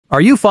Are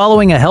you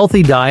following a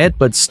healthy diet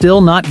but still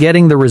not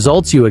getting the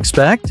results you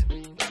expect?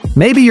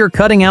 Maybe you're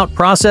cutting out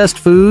processed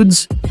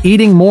foods,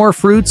 eating more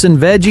fruits and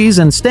veggies,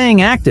 and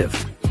staying active,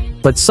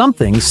 but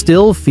something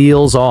still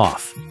feels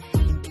off.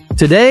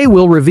 Today,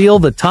 we'll reveal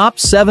the top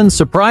 7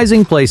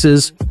 surprising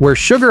places where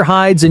sugar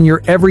hides in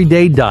your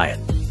everyday diet,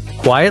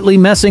 quietly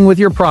messing with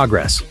your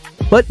progress.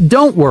 But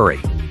don't worry,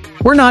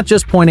 we're not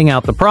just pointing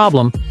out the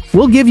problem,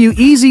 we'll give you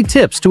easy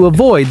tips to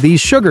avoid these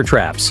sugar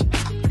traps.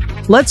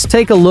 Let's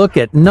take a look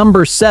at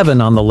number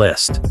 7 on the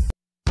list.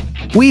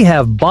 We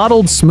have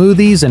bottled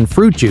smoothies and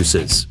fruit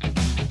juices.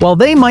 While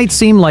they might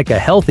seem like a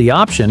healthy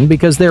option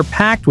because they're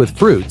packed with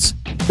fruits,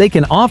 they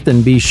can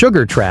often be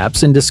sugar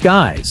traps in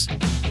disguise.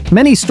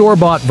 Many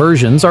store-bought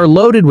versions are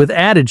loaded with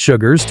added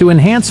sugars to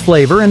enhance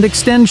flavor and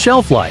extend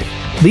shelf life.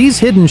 These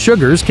hidden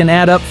sugars can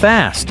add up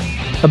fast.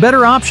 A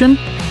better option?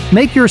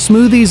 Make your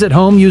smoothies at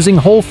home using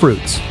whole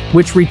fruits,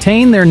 which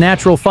retain their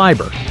natural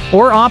fiber,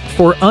 or opt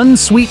for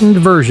unsweetened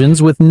versions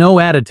with no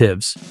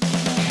additives.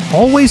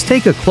 Always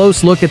take a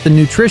close look at the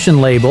nutrition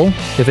label.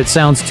 If it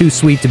sounds too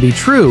sweet to be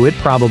true, it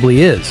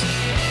probably is.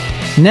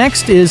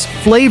 Next is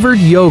flavored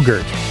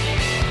yogurt.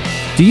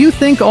 Do you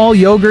think all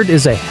yogurt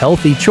is a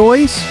healthy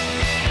choice?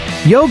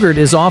 Yogurt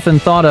is often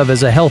thought of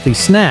as a healthy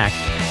snack,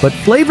 but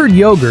flavored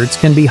yogurts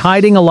can be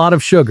hiding a lot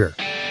of sugar.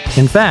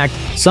 In fact,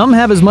 some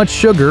have as much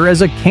sugar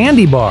as a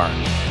candy bar.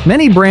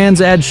 Many brands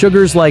add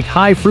sugars like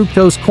high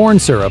fructose corn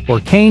syrup or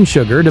cane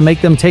sugar to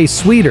make them taste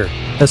sweeter,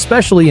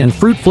 especially in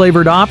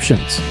fruit-flavored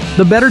options.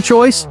 The better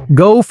choice?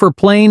 Go for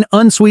plain,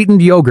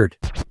 unsweetened yogurt.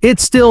 It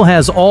still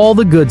has all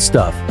the good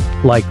stuff,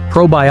 like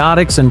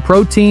probiotics and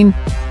protein,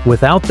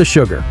 without the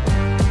sugar.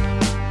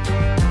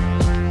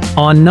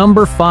 On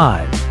number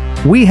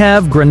 5, we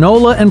have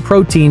granola and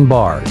protein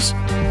bars.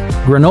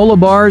 Granola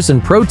bars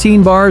and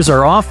protein bars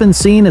are often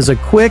seen as a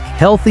quick,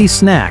 healthy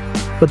snack,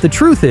 but the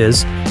truth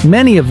is,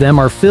 many of them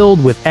are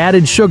filled with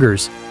added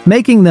sugars,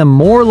 making them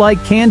more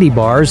like candy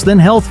bars than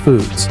health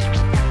foods.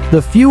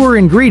 The fewer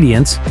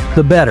ingredients,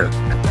 the better.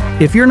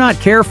 If you're not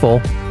careful,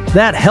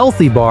 that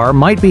healthy bar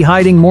might be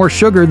hiding more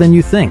sugar than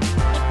you think.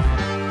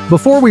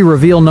 Before we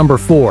reveal number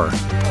 4,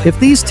 if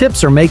these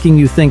tips are making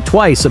you think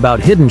twice about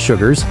hidden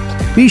sugars,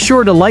 be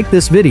sure to like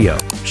this video,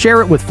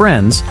 share it with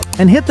friends,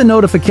 and hit the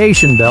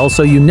notification bell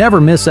so you never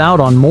miss out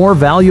on more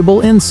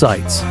valuable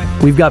insights.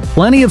 We've got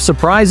plenty of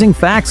surprising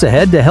facts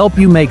ahead to help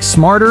you make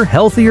smarter,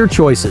 healthier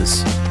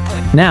choices.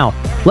 Now,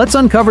 let's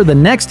uncover the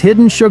next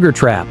hidden sugar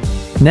trap.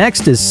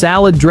 Next is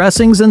salad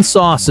dressings and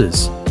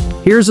sauces.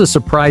 Here's a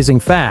surprising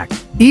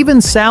fact.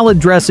 Even salad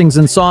dressings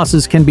and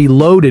sauces can be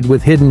loaded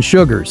with hidden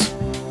sugars.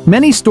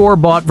 Many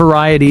store-bought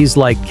varieties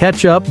like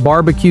ketchup,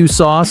 barbecue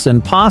sauce,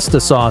 and pasta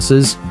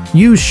sauces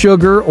use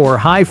sugar or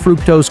high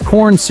fructose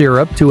corn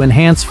syrup to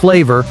enhance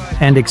flavor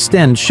and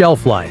extend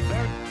shelf life.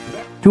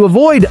 To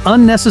avoid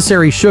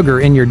unnecessary sugar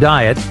in your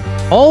diet,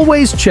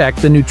 always check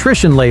the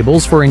nutrition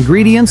labels for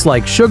ingredients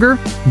like sugar,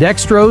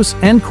 dextrose,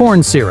 and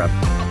corn syrup.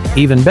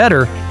 Even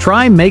better,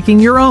 try making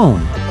your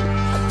own.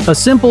 A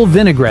simple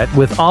vinaigrette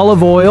with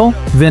olive oil,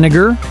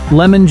 vinegar,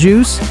 lemon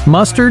juice,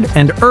 mustard,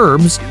 and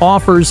herbs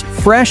offers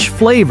fresh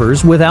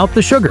flavors without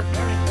the sugar.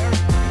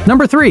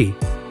 Number 3.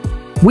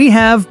 We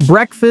have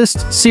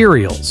breakfast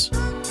cereals.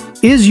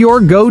 Is your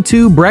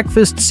go-to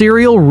breakfast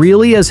cereal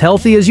really as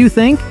healthy as you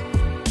think?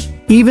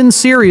 Even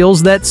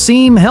cereals that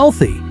seem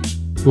healthy,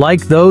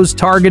 like those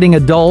targeting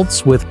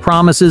adults with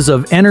promises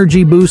of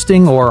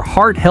energy-boosting or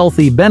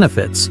heart-healthy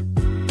benefits,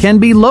 can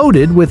be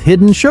loaded with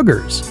hidden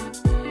sugars.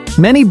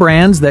 Many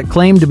brands that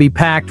claim to be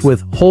packed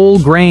with whole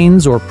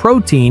grains or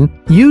protein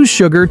use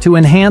sugar to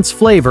enhance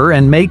flavor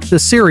and make the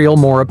cereal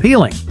more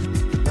appealing.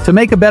 To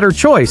make a better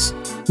choice,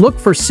 look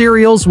for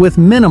cereals with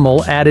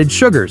minimal added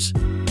sugars,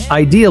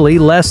 ideally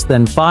less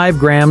than 5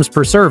 grams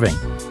per serving,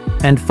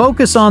 and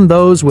focus on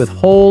those with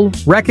whole,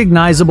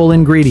 recognizable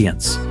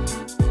ingredients.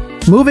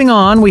 Moving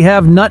on, we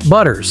have nut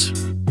butters.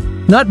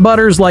 Nut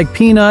butters like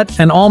peanut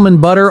and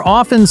almond butter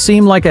often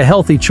seem like a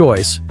healthy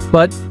choice,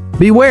 but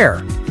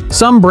beware.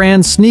 Some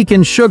brands sneak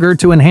in sugar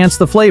to enhance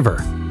the flavor.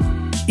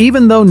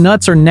 Even though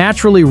nuts are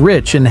naturally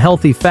rich in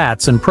healthy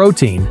fats and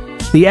protein,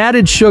 the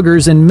added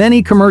sugars in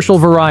many commercial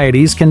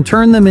varieties can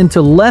turn them into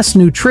less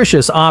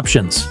nutritious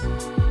options.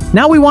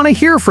 Now we want to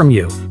hear from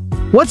you.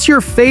 What's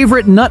your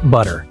favorite nut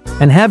butter?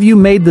 And have you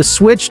made the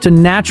switch to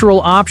natural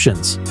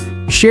options?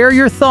 Share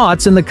your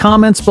thoughts in the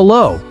comments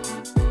below.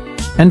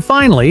 And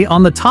finally,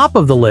 on the top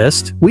of the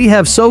list, we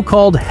have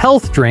so-called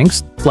health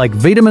drinks like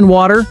vitamin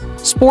water,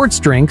 sports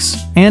drinks,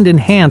 and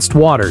enhanced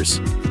waters.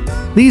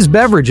 These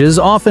beverages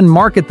often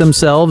market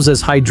themselves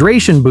as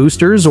hydration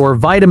boosters or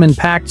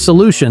vitamin-packed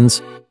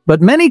solutions,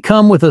 but many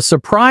come with a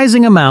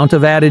surprising amount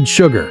of added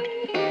sugar.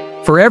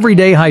 For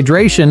everyday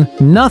hydration,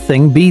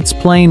 nothing beats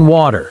plain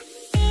water.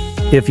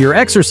 If you're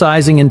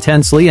exercising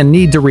intensely and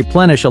need to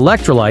replenish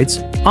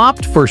electrolytes,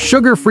 opt for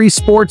sugar-free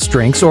sports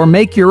drinks or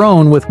make your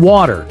own with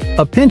water,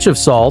 a pinch of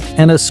salt,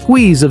 and a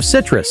squeeze of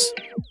citrus.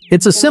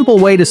 It's a simple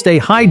way to stay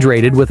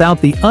hydrated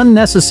without the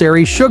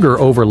unnecessary sugar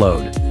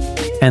overload.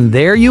 And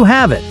there you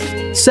have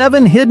it.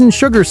 7 hidden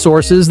sugar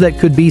sources that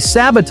could be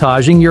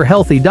sabotaging your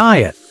healthy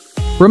diet.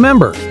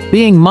 Remember,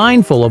 being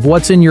mindful of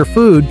what's in your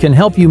food can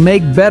help you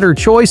make better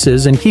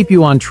choices and keep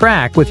you on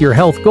track with your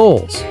health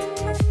goals.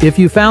 If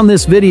you found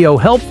this video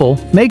helpful,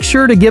 make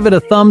sure to give it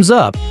a thumbs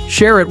up,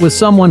 share it with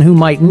someone who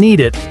might need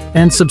it,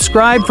 and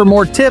subscribe for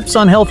more tips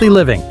on healthy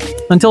living.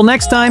 Until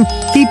next time,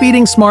 keep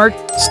eating smart,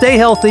 stay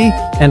healthy,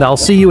 and I'll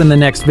see you in the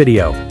next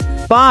video.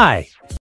 Bye!